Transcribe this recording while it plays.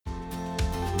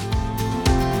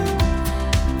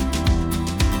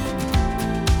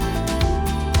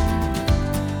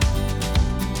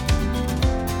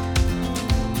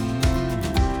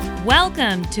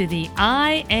Welcome to the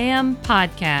I Am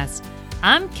Podcast.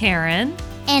 I'm Karen.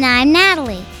 And I'm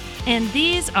Natalie. And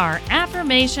these are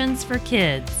affirmations for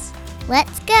kids.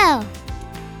 Let's go.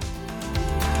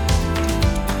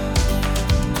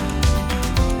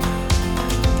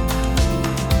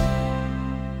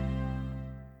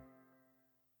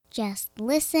 Just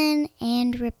listen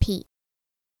and repeat.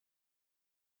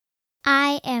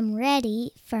 I am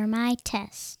ready for my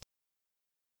test.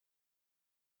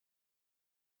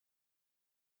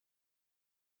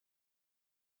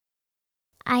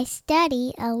 I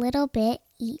study a little bit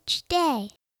each day.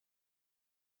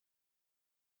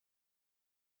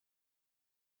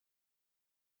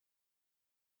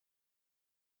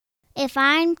 If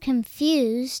I'm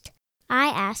confused, I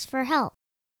ask for help.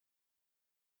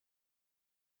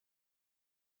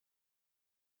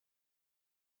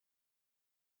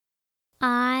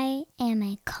 I am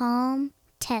a calm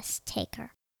test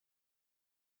taker.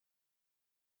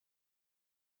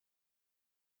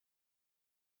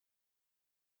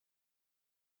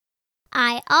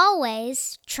 I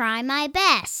always try my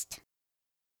best.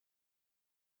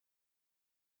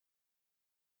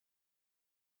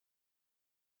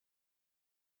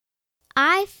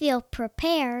 I feel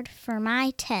prepared for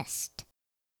my test.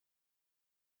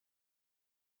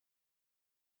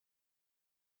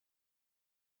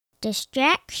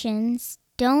 Distractions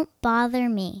don't bother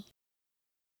me.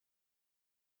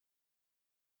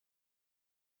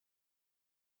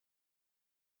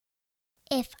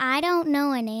 If I don't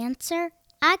know an answer,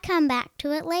 I come back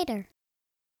to it later.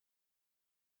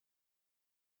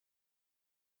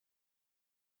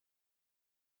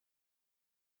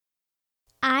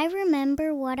 I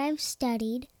remember what I've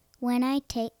studied when I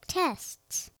take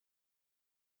tests.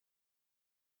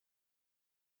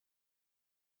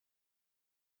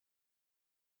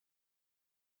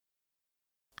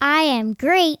 I am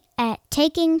great at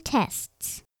taking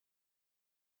tests.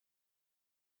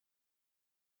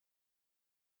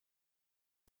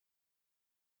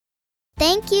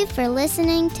 Thank you for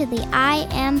listening to the I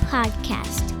Am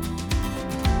Podcast.